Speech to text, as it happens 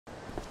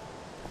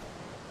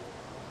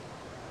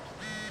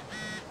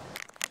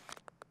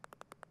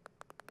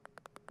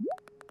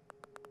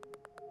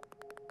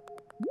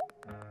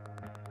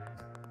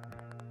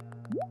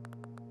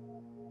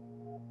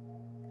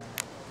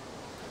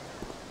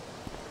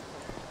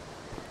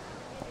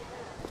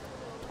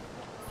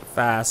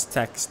Fast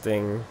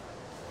texting.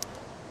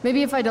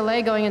 Maybe if I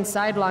delay going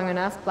inside long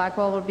enough,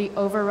 Blackwell will be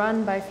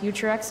overrun by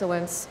future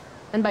excellence.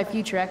 And by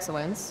future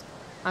excellence,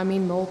 I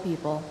mean mole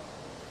people.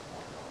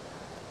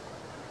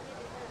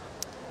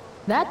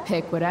 That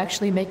pic would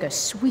actually make a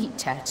sweet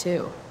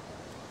tattoo.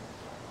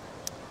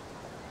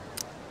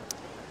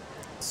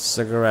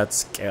 Cigarette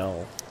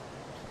skill.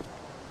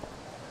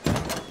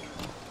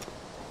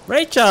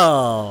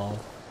 Rachel!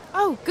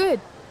 Oh, good.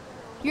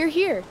 You're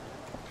here.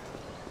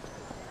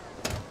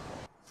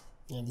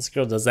 Yeah, this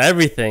girl does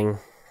everything.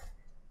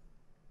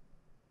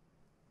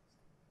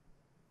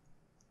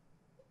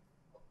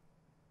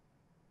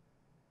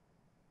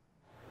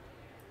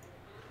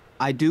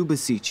 I do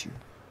beseech you,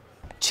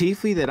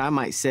 chiefly that I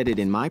might set it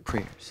in my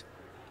prayers.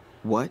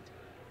 What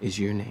is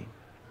your name?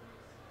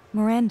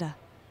 Miranda.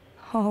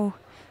 Oh,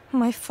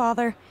 my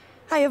father,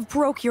 I have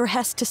broke your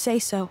hest to say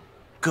so.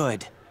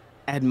 Good.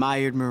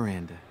 Admired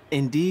Miranda,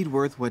 indeed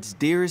worth what's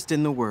dearest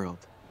in the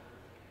world.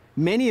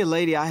 Many a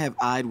lady I have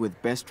eyed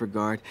with best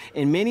regard,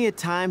 and many a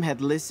time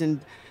had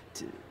listened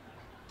to...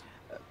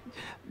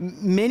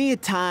 Many a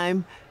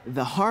time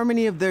the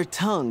harmony of their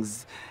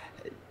tongues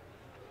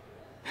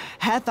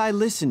hath I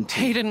listened to.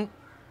 Hayden,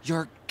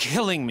 you're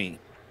killing me.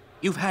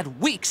 You've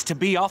had weeks to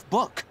be off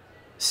book.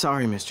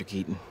 Sorry, Mr.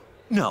 Keaton.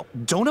 No,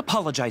 don't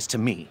apologize to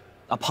me.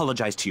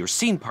 Apologize to your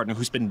scene partner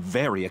who's been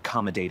very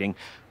accommodating,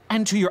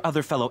 and to your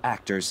other fellow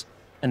actors,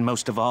 and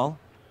most of all,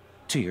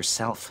 to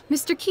yourself.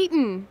 Mr.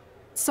 Keaton,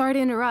 sorry to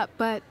interrupt,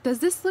 but does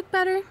this look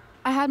better?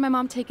 I had my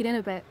mom take it in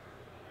a bit.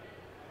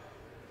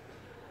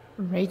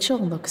 Rachel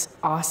looks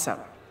awesome.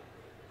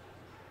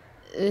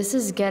 This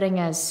is getting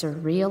as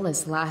surreal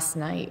as last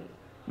night.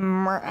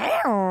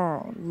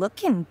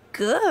 Looking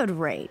good,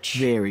 Rach.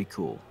 Very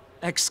cool.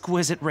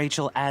 Exquisite,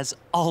 Rachel, as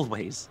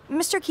always.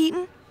 Mr.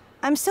 Keaton,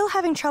 I'm still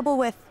having trouble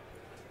with...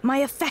 My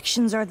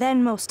affections are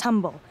then most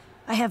humble.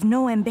 I have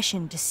no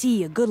ambition to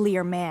see a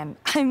goodlier man.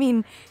 I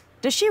mean,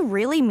 does she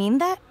really mean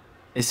that?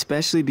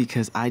 Especially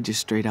because I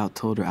just straight out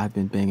told her I've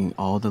been banging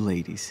all the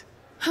ladies.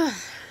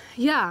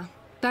 Yeah,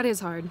 that is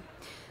hard.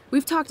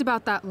 We've talked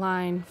about that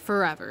line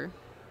forever.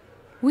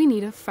 We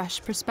need a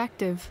fresh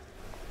perspective.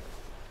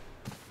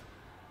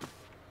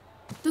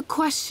 The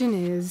question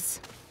is,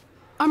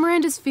 are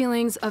Miranda's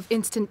feelings of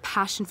instant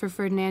passion for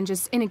Ferdinand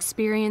just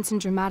inexperience in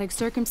dramatic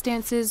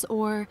circumstances,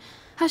 or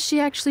has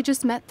she actually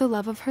just met the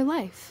love of her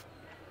life?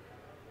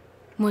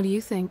 What do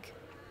you think?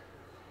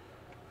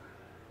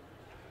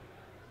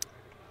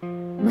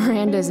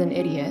 Miranda's an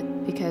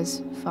idiot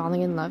because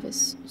falling in love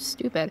is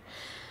stupid.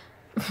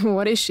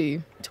 What is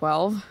she,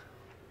 12?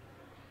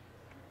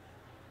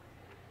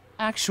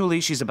 Actually,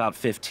 she's about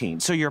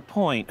 15, so your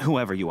point,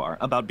 whoever you are,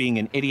 about being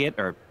an idiot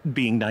or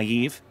being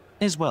naive,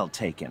 is well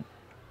taken.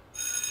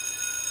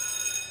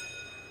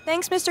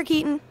 Thanks, Mr.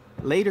 Keaton.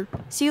 Later.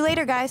 See you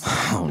later, guys.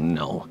 Oh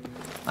no.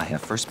 I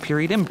have first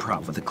period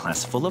improv with a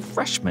class full of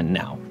freshmen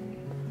now.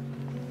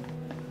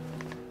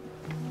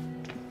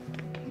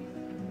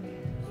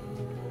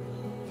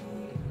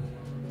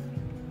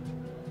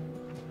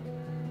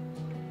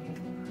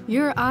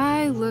 Your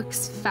eye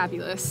looks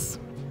fabulous.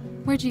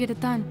 Where'd you get it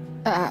done?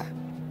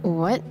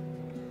 What?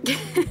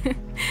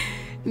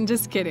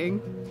 Just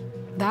kidding.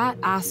 That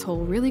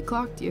asshole really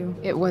clocked you.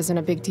 It wasn't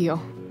a big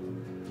deal.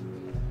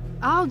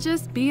 I'll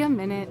just be a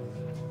minute.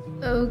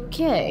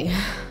 Okay,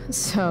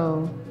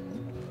 so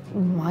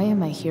why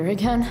am I here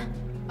again?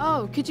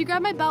 Oh, could you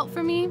grab my belt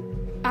for me?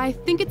 I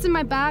think it's in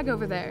my bag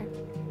over there.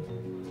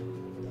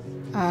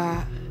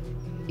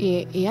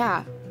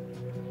 Yeah,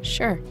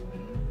 sure.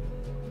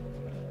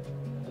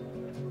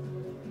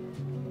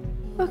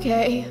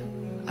 Okay,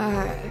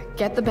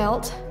 get the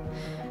belt.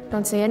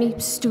 Don't say any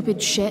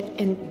stupid shit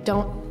and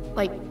don't,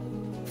 like,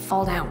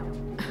 fall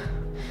down.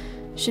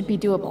 Should be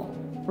doable,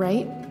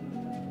 right?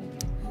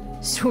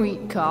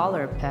 Sweet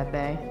caller, Pepe.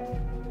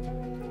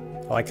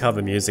 I like how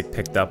the music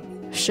picked up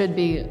Should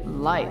be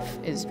life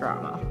is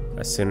drama.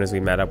 as soon as we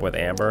met up with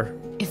Amber.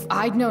 If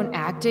I'd known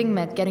acting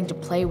meant getting to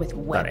play with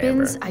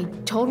weapons, I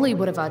totally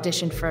would have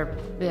auditioned for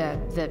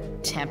the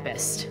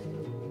Tempest.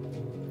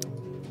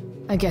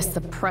 I guess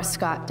the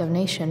Prescott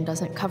donation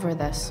doesn't cover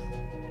this.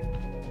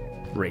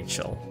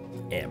 Rachel,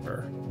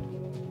 Amber.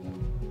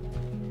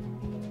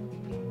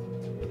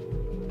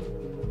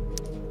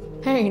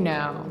 Hey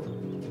now,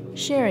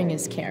 sharing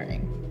is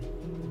caring.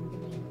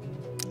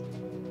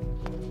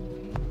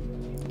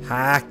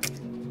 Hack.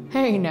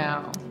 Hey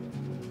now,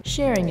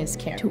 sharing is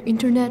caring. To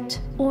internet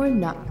or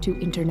not to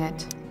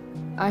internet?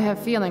 I have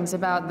feelings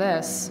about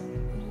this.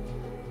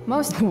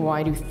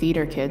 Why do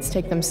theater kids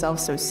take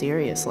themselves so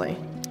seriously?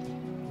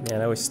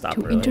 Man, I always stop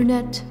To early.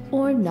 internet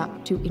or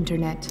not to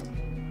internet?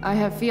 I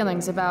have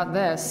feelings about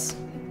this.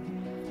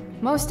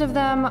 Most of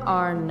them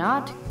are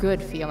not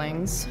good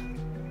feelings.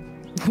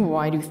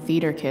 Why do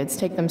theater kids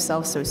take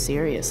themselves so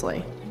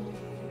seriously?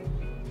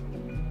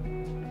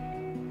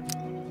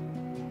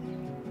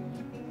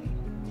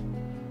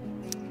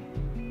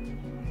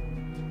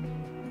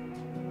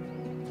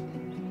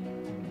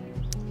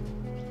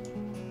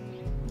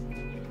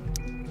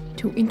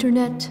 To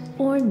internet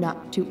or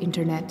not to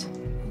internet?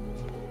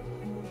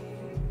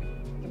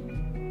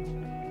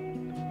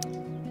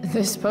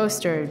 This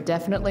poster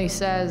definitely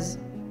says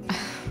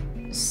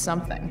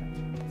something.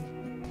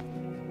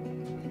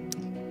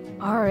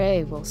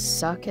 RA will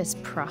suck as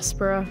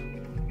Prospera.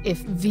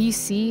 If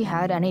VC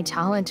had any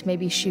talent,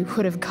 maybe she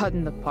would have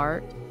gotten the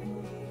part.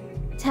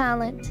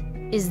 Talent?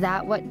 Is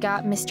that what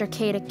got Mr.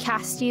 K to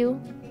cast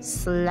you,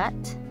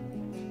 slut?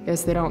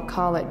 Guess they don't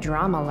call it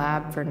Drama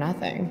Lab for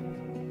nothing.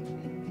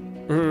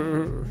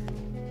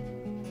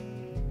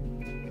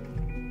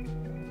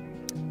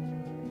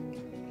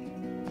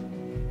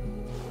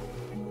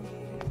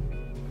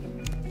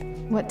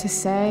 What to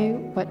say,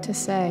 what to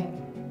say.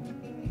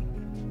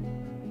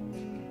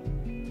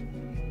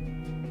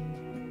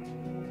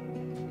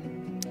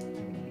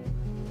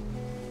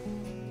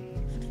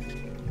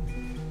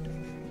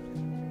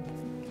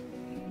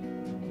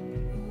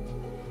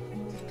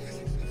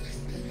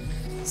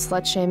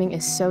 Slut-shaming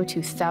is so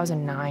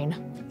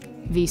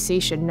 2009.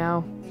 VC should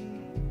know.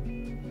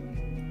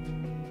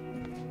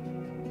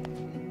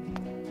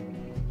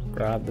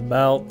 Grab the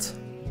belt.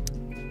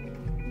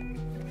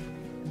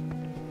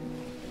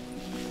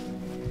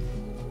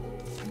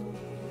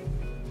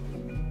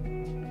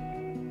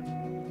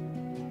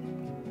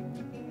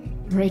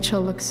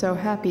 Rachel looks so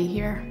happy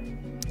here.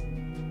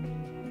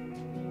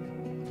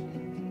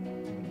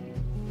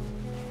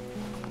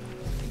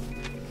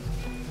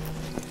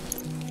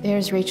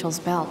 There's Rachel's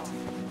belt.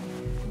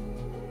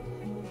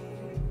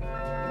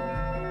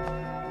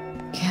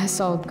 Guess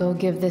I'll go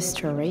give this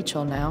to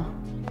Rachel now.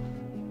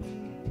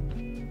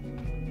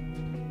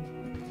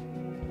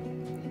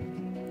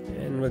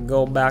 And we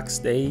go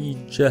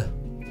backstage.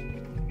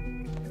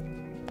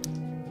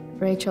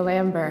 Rachel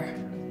Amber,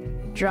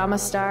 drama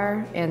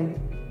star and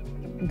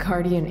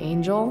guardian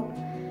angel.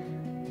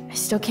 I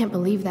still can't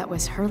believe that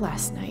was her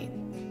last night.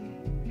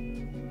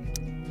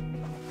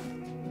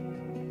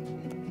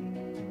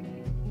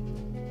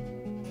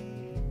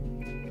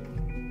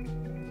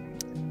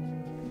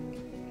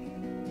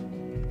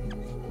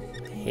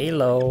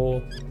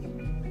 Halo.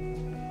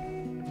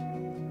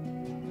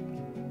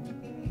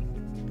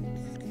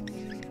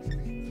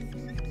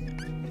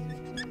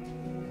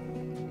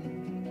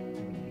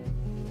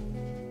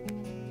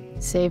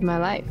 Save my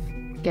life.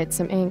 Get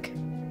some ink.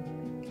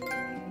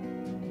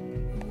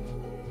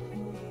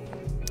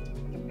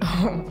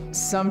 Oh,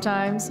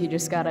 sometimes you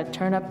just gotta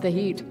turn up the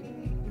heat.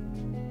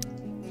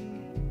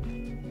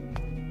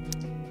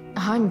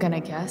 I'm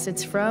gonna guess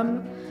it's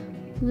from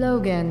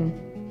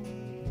Logan.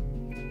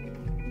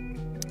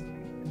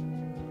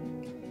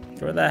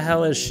 Where the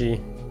hell is she?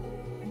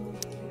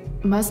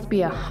 Must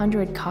be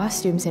 100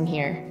 costumes in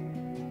here.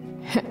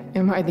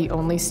 Am I the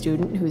only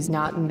student who's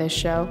not in this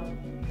show?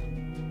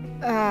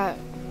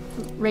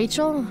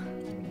 Rachel?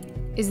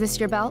 Is this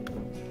your belt?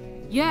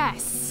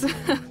 Yes!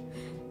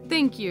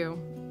 Thank you.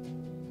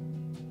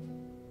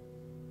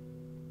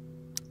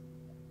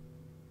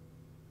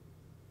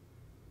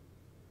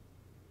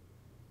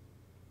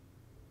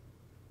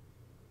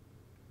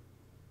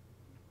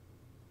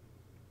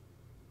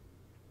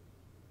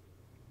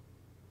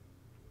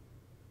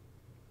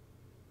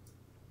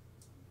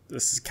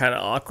 This is kind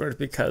of awkward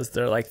because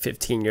they're like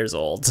 15 years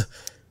old.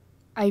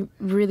 I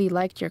really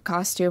liked your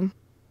costume.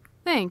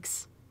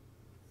 Thanks.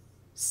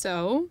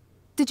 So,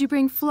 did you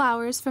bring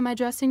flowers for my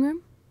dressing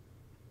room?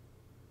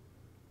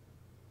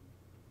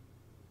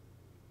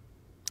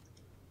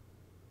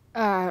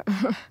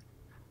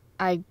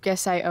 I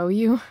guess I owe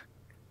you.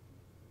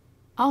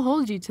 I'll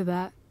hold you to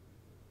that.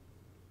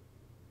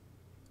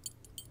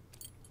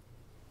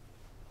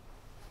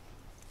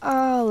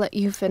 I'll let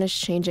you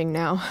finish changing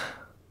now.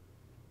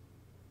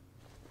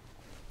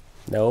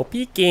 No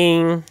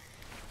peeking.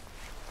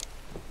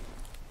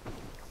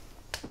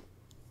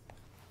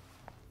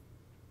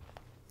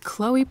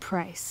 Chloe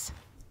Price.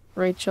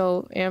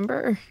 Rachel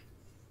Amber.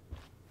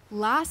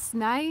 Last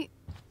night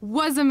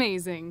was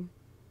amazing.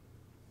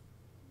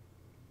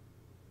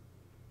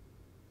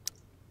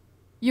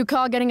 You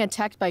call getting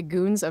attacked by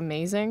goons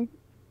amazing?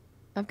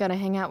 I've gotta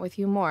hang out with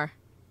you more.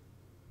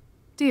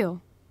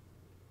 Deal.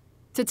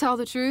 To tell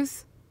the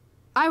truth,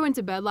 I went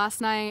to bed last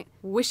night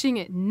wishing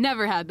it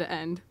never had to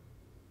end.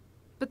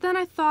 But then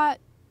I thought,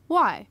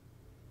 why?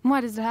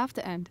 Why does it have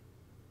to end?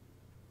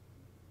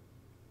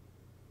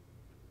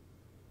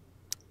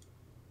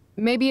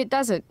 Maybe it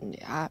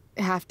doesn't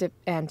have to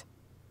end.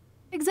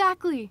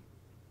 Exactly.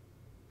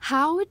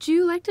 How would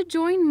you like to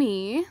join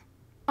me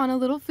on a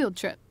little field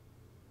trip?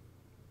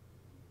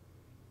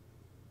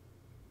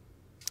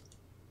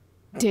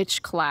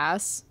 Ditch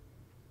class?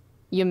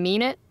 You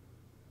mean it?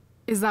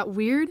 Is that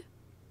weird?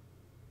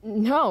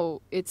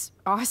 No, it's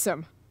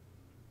awesome.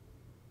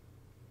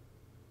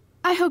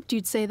 I hoped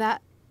you'd say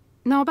that.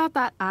 Now about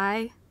that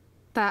eye,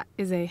 that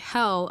is a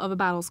hell of a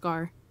battle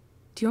scar.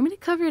 Do you want me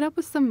to cover it up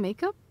with some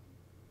makeup?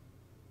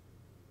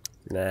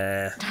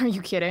 Nah. Are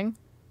you kidding?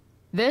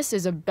 This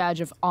is a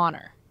badge of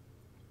honor.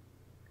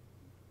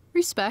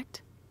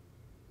 Respect.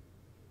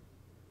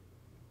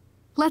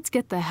 Let's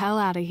get the hell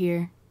out of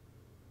here.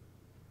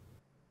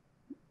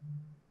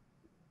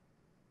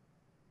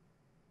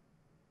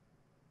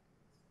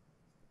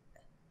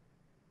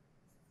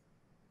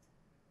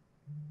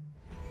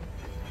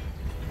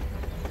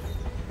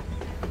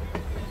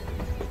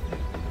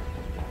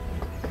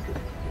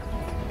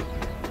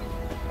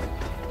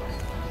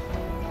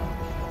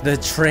 The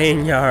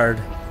train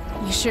yard.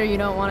 You sure you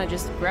don't want to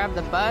just grab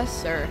the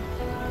bus, or?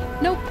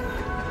 Nope.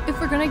 If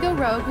we're gonna go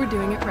rogue, we're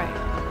doing it right.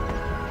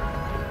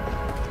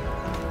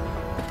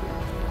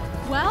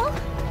 Well?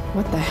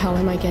 What the hell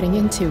am I getting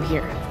into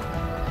here?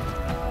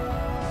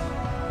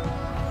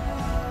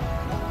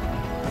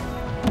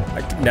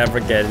 I could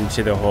never get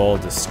into the whole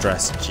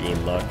distressed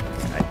jean look.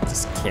 I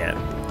just can't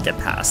get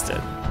past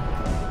it.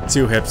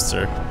 Too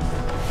hipster.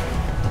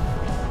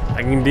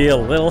 I can be a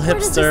little Where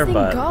does this hipster, thing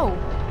but go?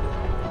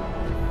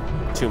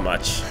 too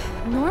much.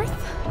 North?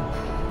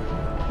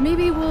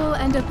 Maybe we'll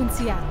end up in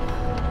Seattle.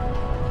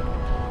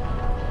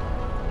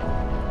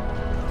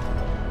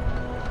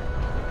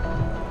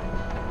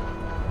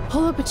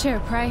 Pull up a chair,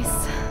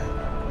 Price.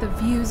 The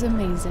view's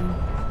amazing.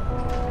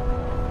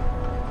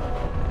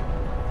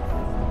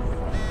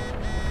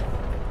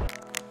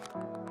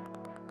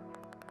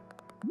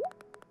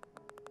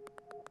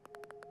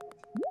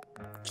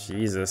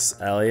 Jesus,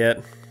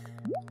 Elliot.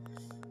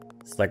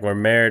 It's like we're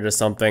married or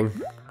something.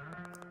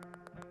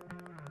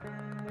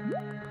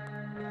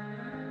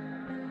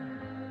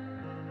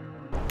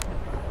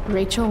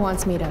 Rachel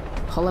wants me to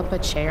pull up a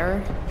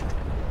chair.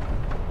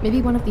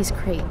 Maybe one of these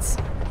crates.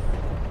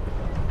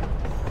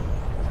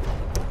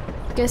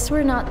 Guess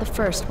we're not the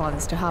first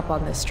ones to hop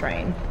on this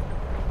train.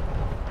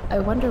 I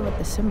wonder what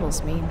the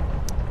symbols mean.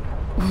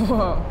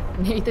 Whoa,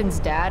 Nathan's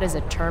dad is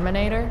a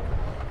Terminator?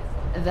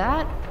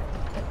 That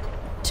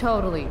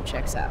totally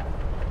checks out.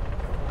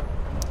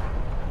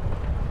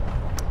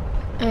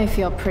 I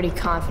feel pretty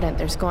confident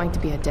there's going to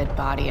be a dead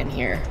body in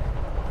here.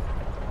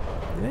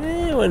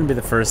 It wouldn't be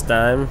the first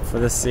time for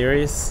this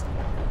series.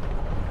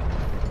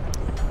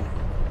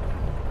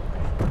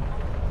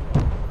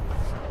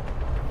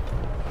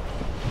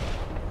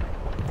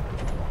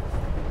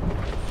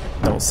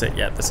 Don't sit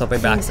yet. There's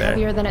something back Seems there.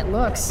 heavier than it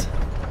looks.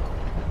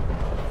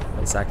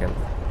 1 second.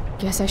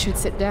 Guess I should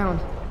sit down.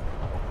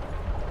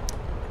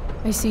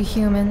 I see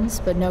humans,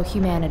 but no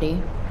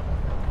humanity.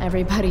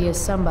 Everybody is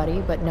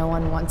somebody, but no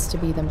one wants to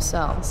be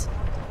themselves.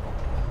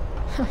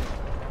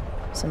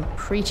 Some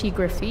preachy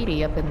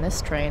graffiti up in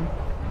this train.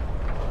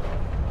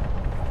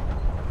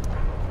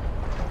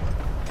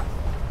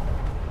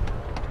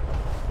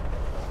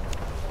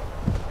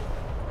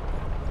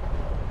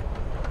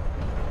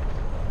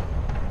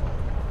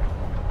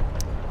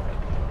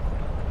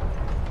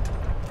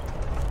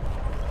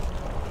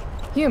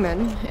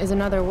 Human is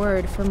another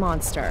word for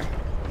monster.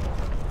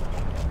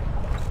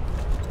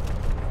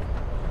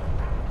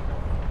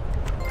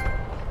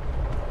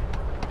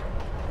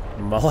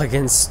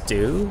 Mulligan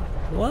stew?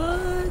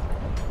 What?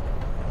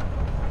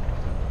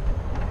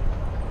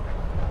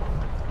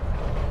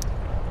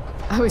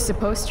 I was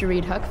supposed to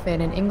read Huck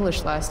Finn in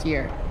English last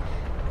year.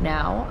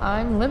 Now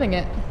I'm living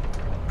it.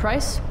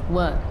 Price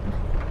 1.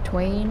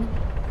 Twain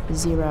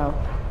 0.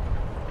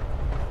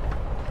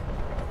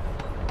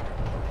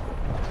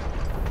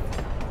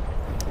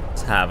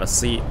 Let's have a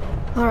seat.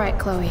 All right,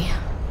 Chloe.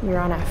 You're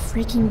on a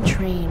freaking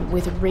train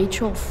with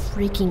Rachel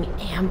freaking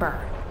Amber.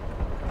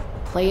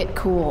 Play it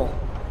cool.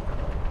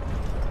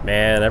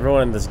 Man,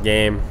 everyone in this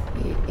game.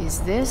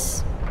 Is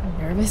this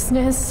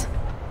nervousness?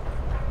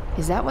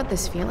 Is that what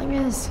this feeling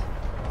is?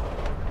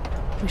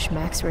 Wish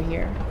Max were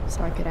here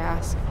so I could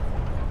ask.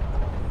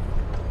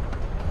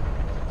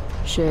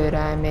 Should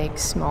I make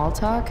small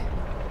talk?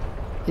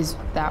 Is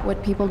that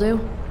what people do?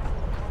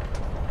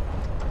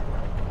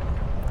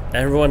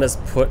 Everyone has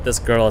put this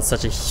girl on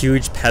such a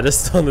huge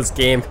pedestal in this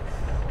game.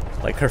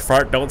 Like her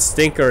fart don't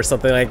stink or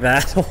something like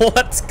that.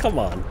 What? Come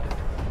on.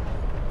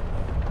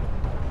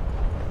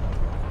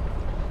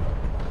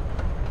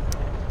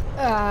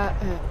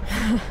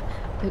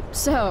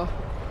 So,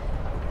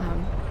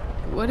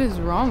 What is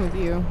wrong with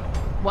you?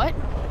 what?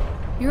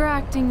 You're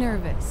acting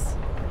nervous.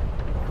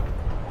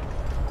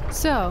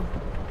 So,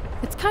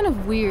 it's kind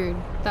of weird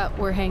that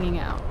we're hanging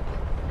out.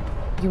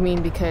 You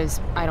mean because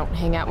I don't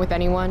hang out with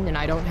anyone and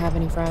I don't have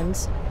any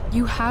friends?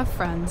 You have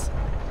friends.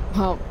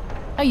 Well,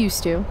 I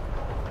used to.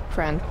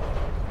 Friend.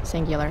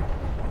 Singular.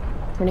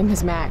 Her name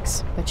is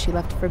Max, but she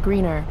left for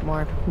greener,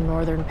 more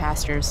northern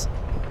pastures.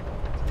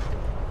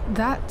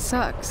 That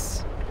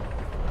sucks.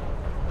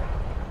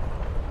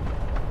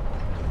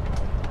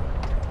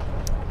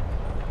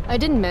 I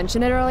didn't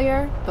mention it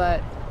earlier,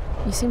 but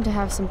you seem to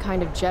have some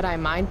kind of Jedi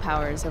mind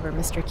powers over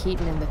Mr.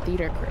 Keaton and the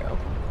theater crew.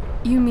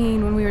 You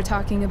mean when we were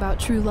talking about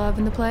true love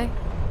in the play?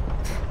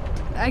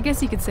 I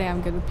guess you could say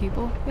I'm good with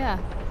people, yeah.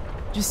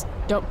 Just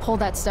don't pull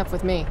that stuff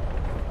with me.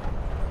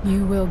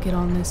 You will get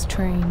on this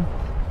train.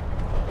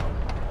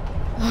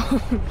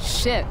 Oh,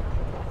 shit.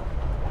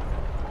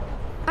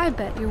 I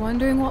bet you're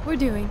wondering what we're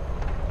doing.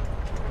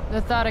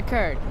 The thought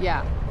occurred,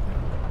 yeah.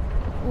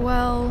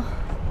 Well,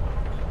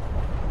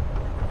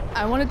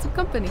 I wanted some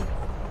company.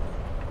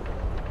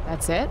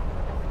 That's it?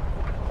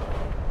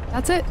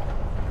 That's it.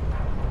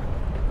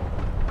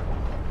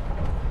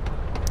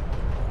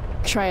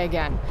 Try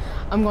again.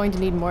 I'm going to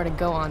need more to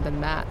go on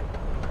than that.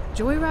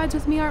 Joyrides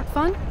with me aren't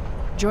fun?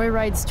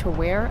 Joyrides to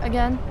where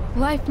again?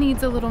 Life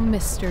needs a little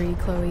mystery,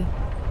 Chloe.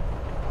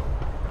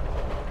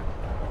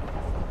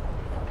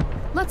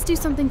 Let's do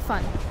something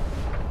fun.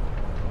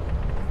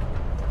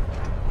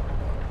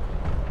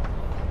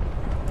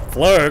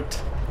 Flirt?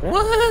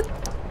 What?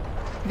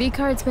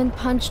 V-card's been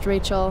punched,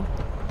 Rachel.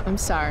 I'm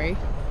sorry.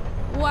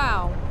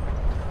 Wow.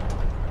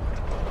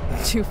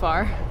 Too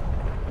far.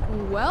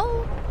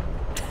 Well,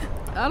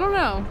 I don't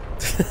know.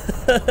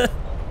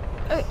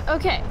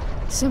 Okay,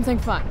 something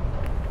fun.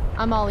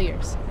 I'm all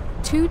ears.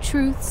 2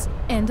 truths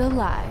and a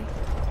lie.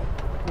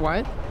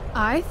 What?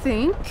 I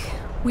think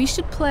we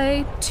should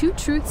play 2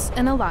 truths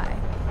and a lie.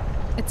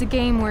 It's a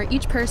game where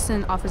each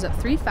person offers up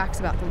 3 facts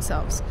about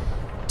themselves,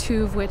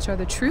 2 of which are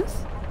the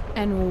truth,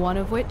 and 1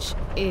 of which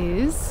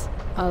is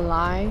A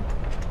lie?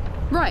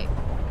 right.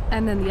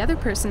 And then the other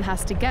person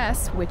has to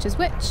guess which is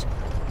which.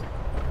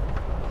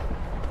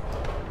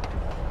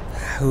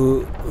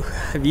 Who?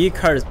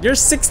 V-cards. You're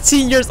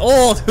 16 years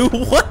old. Who?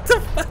 What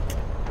the fuck?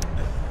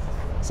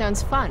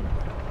 Sounds fun.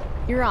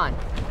 You're on.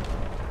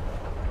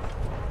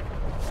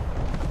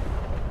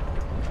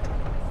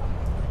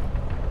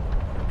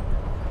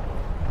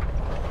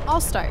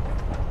 I'll start.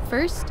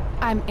 First,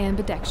 I'm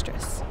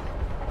ambidextrous.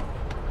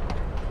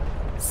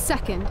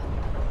 Second,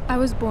 I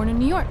was born in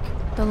New York,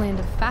 the land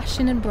of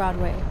fashion and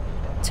Broadway,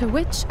 to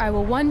which I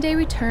will one day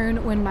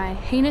return when my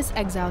heinous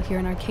exile here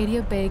in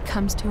Arcadia Bay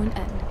comes to an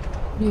end.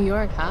 New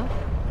York, huh?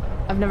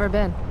 I've never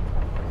been.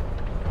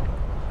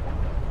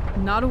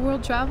 Not a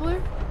world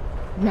traveler?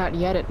 Not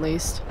yet, at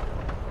least.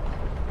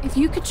 If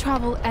you could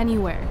travel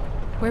anywhere,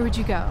 where would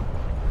you go?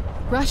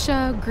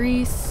 Russia,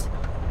 Greece,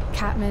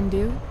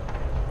 Kathmandu?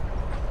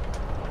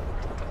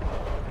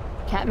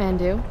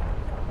 Kathmandu?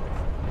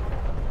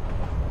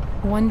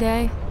 One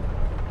day,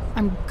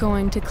 I'm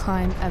going to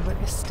climb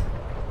Everest.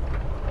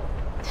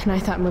 And I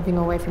thought moving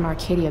away from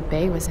Arcadia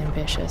Bay was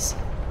ambitious.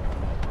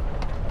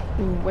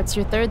 What's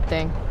your third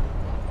thing?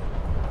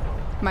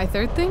 My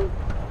third thing?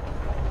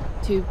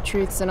 2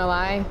 truths and a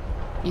lie?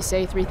 You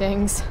say 3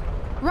 things?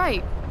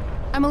 Right.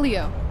 I'm a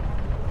Leo.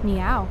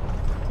 Meow.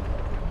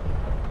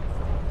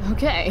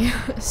 Okay,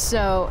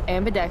 so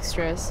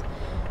ambidextrous,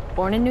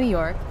 born in New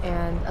York,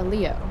 and a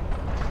Leo.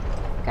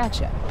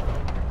 Gotcha.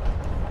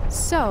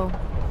 So,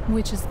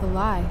 which is the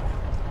lie?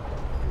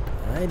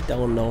 I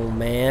don't know,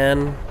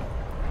 man.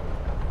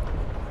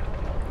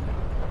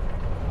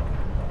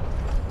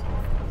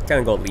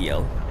 Gonna go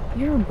Leo.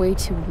 You're way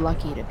too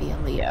lucky to be a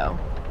Leo.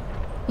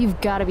 You've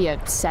got to be a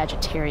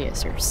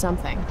Sagittarius or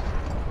something.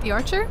 The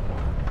Archer?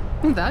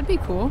 That'd be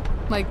cool.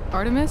 Like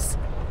Artemis.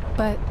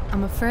 But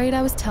I'm afraid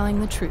I was telling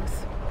the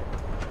truth.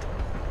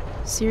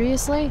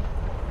 Seriously?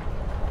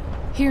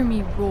 Hear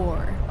me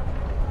roar.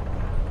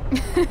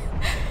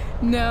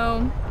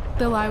 No,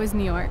 the lie was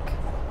New York.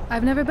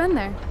 I've never been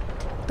there,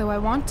 though I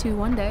want to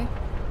one day.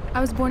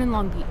 I was born in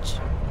Long Beach.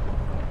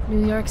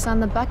 New York's on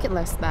the bucket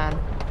list then.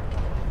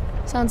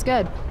 Sounds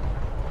good.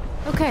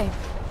 Okay,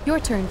 your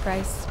turn,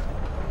 Bryce.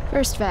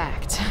 First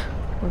fact.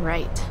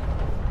 Right.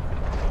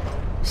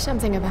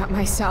 Something about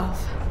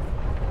myself.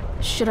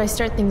 Should I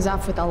start things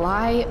off with a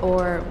lie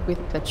or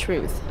with the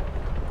truth?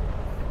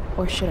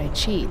 Or should I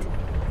cheat?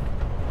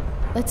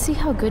 Let's see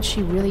how good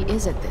she really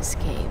is at this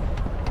game.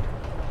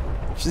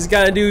 She's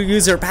gotta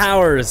use her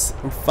powers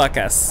and fuck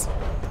us.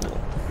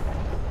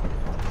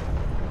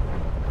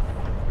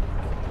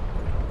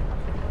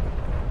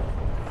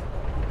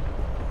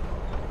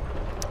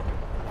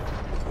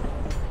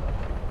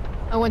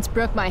 I once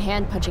broke my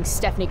hand punching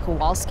Stephanie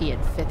Kowalski in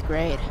 5th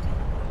grade.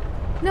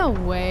 No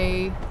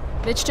way.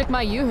 Bitch took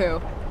my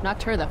yoo-hoo,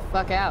 knocked her the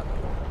fuck out.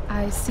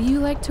 I see you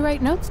like to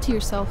write notes to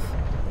yourself.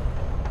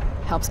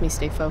 Helps me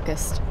stay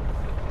focused.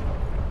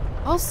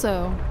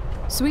 Also,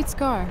 sweet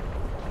scar.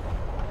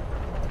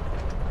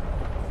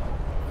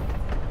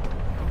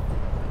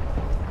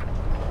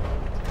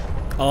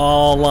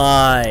 All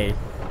lie.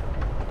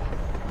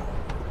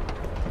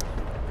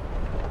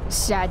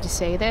 Sad to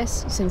say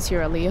this, since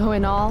you're a Leo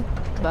and all,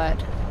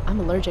 but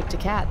I'm allergic to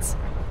cats.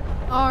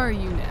 Are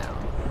you now?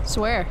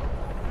 Swear.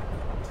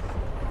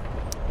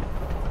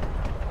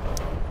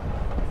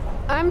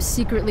 I'm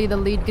secretly the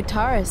lead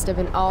guitarist of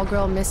an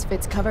all-girl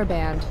Misfits cover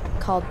band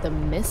called the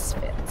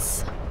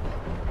Misfits.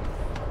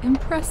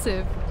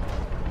 Impressive.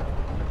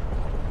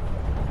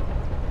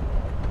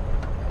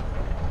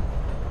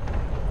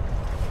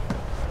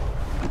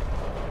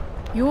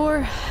 You're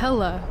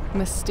hella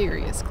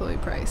mysterious, Chloe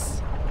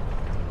Price.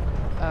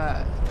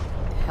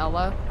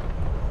 Hella?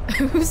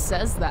 Who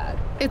says that?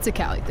 It's a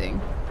Cali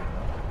thing.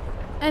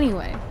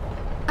 Anyway,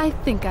 I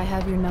think I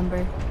have your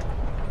number.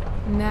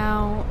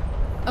 Now,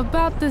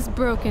 about this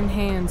broken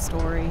hand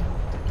story.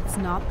 It's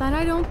not that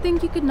I don't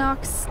think you could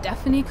knock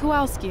Stephanie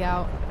Kowalski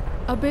out.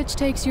 A bitch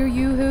takes your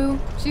yoo-hoo,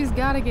 she's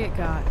gotta get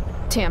got.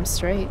 Damn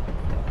straight.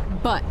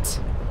 But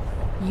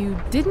you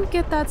didn't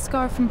get that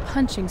scar from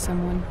punching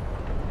someone.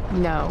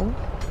 No.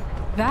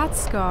 That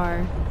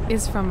scar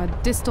is from a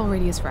distal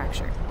radius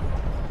fracture.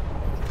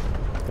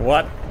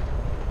 What?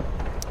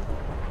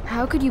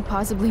 How could you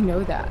possibly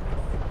know that?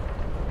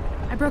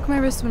 I broke my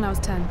wrist when I was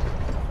 10.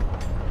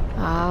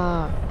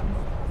 Ah.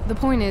 The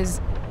point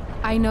is,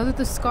 I know that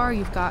the scar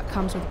you've got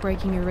comes with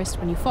breaking your wrist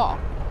when you fall.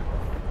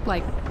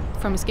 Like,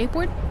 from a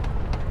skateboard?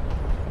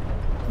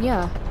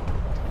 Yeah.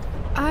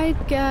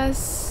 I'd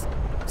guess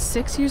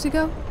 6 years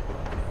ago.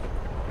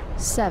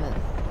 7.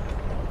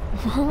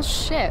 Well,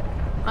 shit.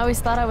 I always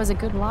thought I was a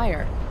good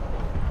liar.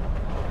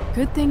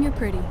 Good thing you're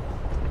pretty.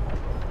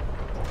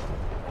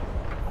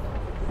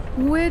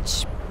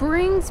 Which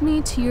brings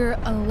me to your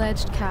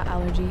alleged cat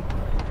allergy.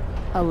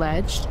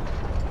 Alleged?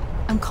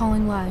 I'm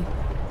calling lie.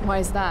 Why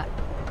is that?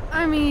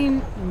 I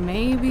mean,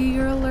 maybe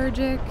you're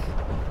allergic,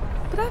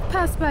 but I've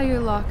passed by your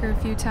locker a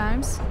few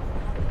times,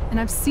 and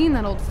I've seen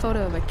that old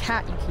photo of a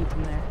cat you keep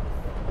in there.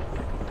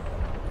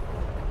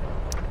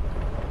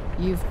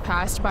 You've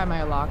passed by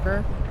my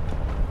locker?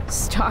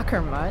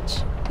 Stalker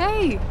much?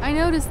 Hey, I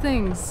notice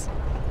things.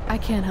 I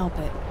can't help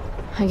it.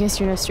 I guess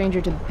you're no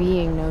stranger to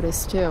being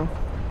noticed, too.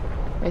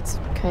 It's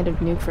kind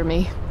of new for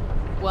me.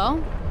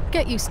 Well,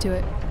 get used to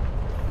it.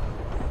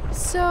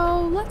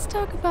 So, let's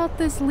talk about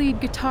this lead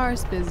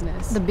guitarist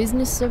business. The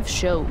business of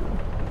show.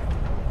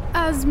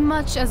 As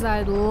much as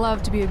I'd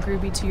love to be a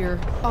groupie to your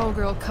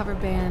all-girl cover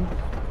band,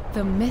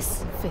 the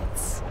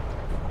Misfits,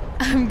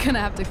 I'm gonna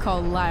have to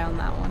call lie on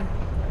that one.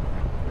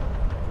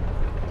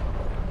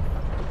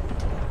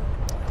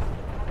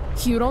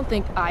 You don't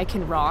think I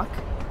can rock?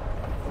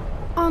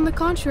 On the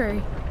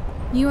contrary,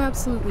 you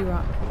absolutely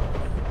rock.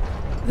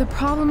 The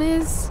problem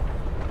is,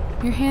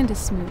 your hand is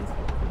smooth,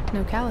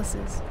 no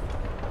calluses.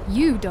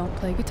 You don't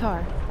play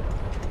guitar.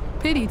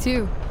 Pity,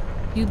 too.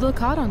 You'd look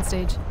hot on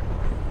stage.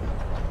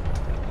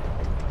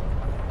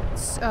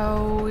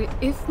 So,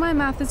 if my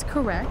math is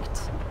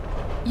correct,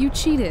 you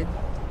cheated.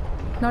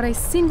 Not a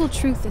single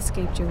truth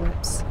escaped your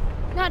lips.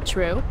 Not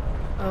true.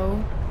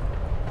 Oh?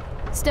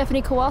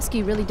 Stephanie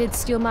Kowalski really did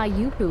steal my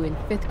yoo-hoo in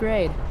 5th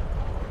grade.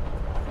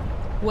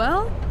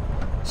 Well,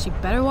 she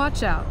better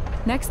watch out.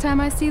 Next time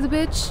I see the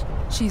bitch,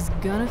 she's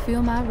gonna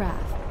feel my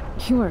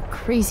wrath. You are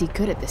crazy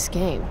good at this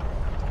game.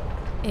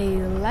 A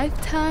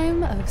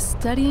lifetime of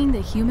studying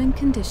the human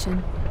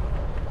condition.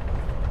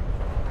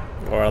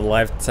 Or a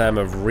lifetime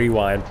of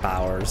rewind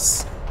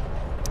powers.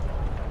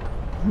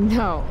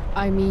 No,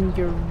 I mean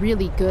you're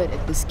really good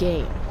at this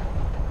game.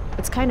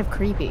 It's kind of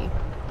creepy.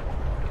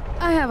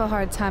 I have a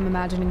hard time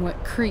imagining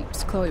what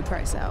creeps Chloe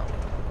Price out.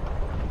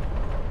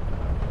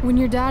 When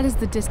your dad is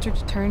the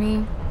district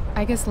attorney,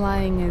 I guess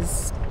lying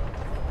is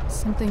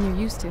something you're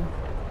used to.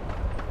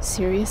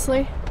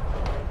 Seriously?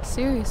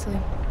 Seriously.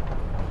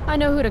 I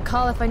know who to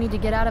call if I need to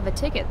get out of a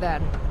ticket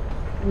then.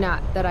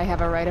 Not that I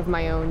have a right of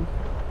my own.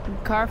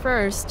 Car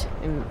first,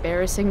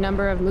 embarrassing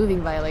number of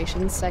moving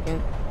violations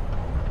second.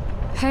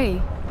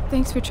 Hey,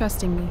 thanks for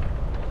trusting me.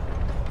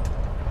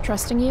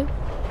 Trusting you?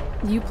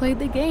 You played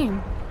the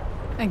game,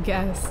 I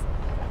guess.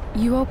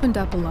 You opened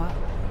up a lot,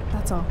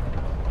 that's all.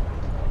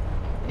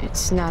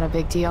 It's not a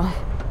big deal.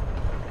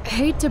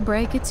 Hate to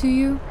break it to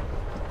you,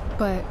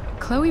 but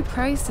Chloe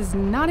Price is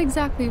not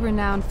exactly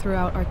renowned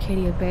throughout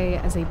Arcadia Bay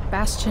as a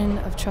bastion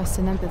of trust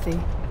and empathy.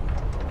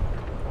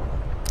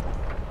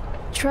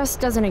 Trust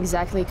doesn't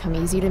exactly come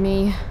easy to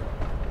me.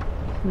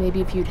 Maybe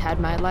if you'd had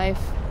my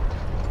life,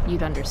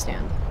 you'd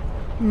understand.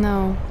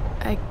 No,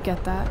 I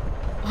get that.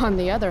 On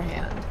the other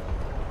hand,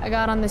 I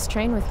got on this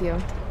train with you,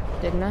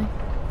 didn't I?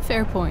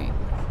 Fair point.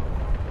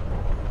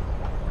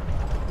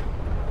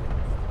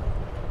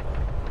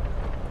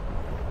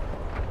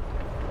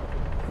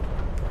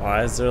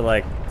 Why is there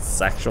like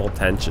sexual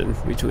tension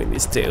between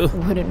these two?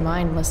 Wouldn't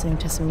mind listening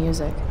to some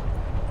music.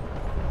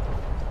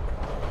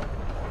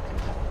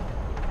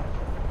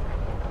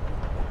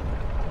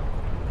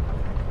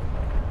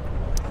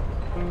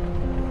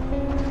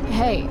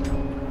 Hey,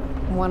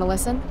 wanna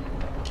listen?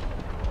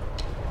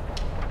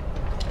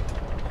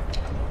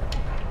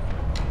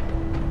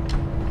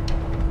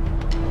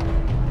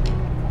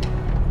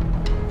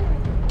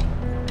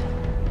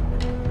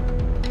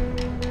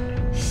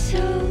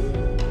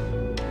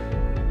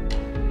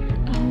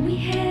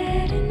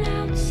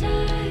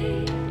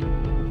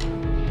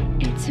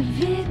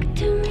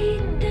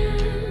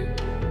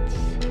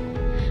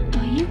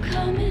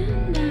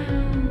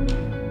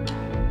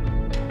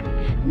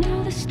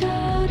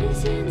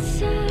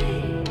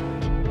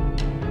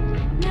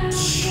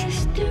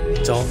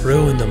 Don't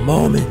ruin the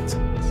moment.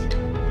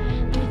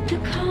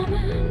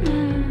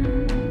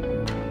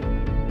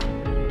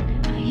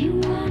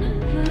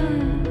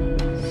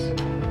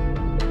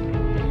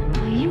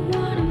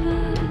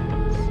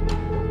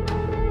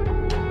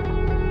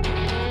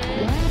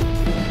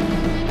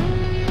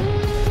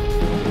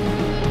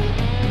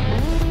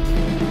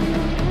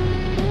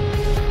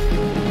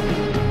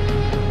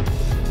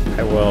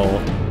 I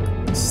will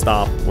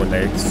stop when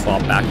they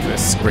swap back to a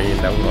screen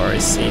that we've already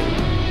seen.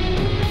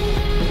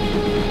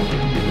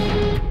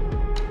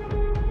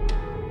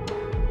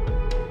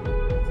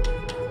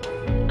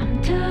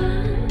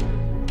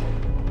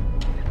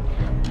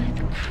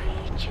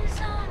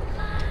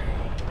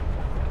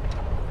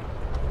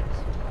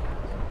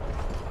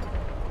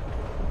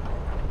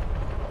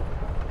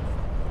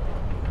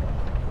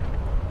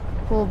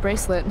 Cool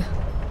bracelet.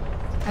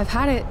 I've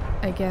had it,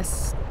 I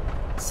guess,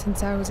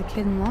 since I was a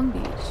kid in Long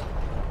Beach.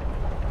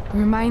 It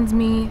reminds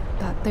me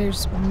that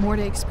there's more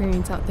to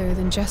experience out there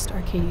than just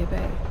Arcadia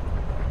Bay.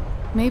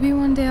 Maybe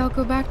one day I'll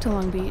go back to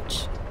Long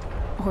Beach.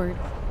 Or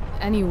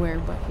anywhere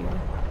but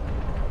here.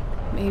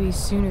 Maybe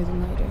sooner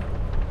than later.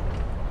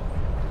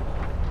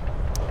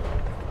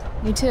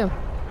 Me too.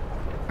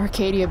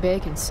 Arcadia Bay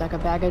can suck a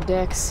bag of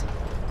dicks.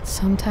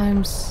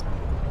 Sometimes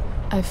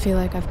I feel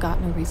like I've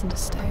got no reason to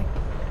stay.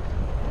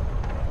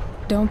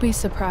 Don't be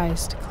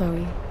surprised,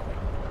 Chloe,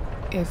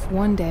 if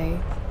one day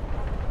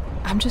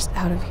I'm just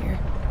out of here.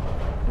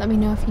 Let me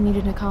know if you need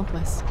an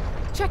accomplice.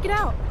 Check it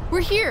out!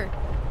 We're here!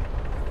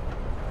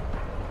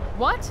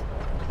 What?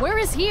 Where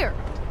is here?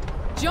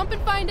 Jump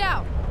and find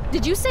out!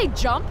 Did you say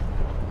jump?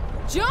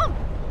 Jump!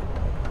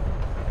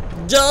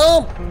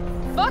 Jump!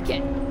 Fuck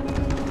it!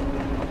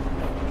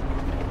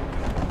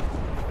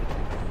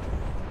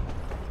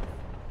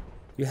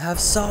 You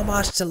have so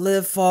much to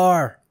live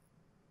for.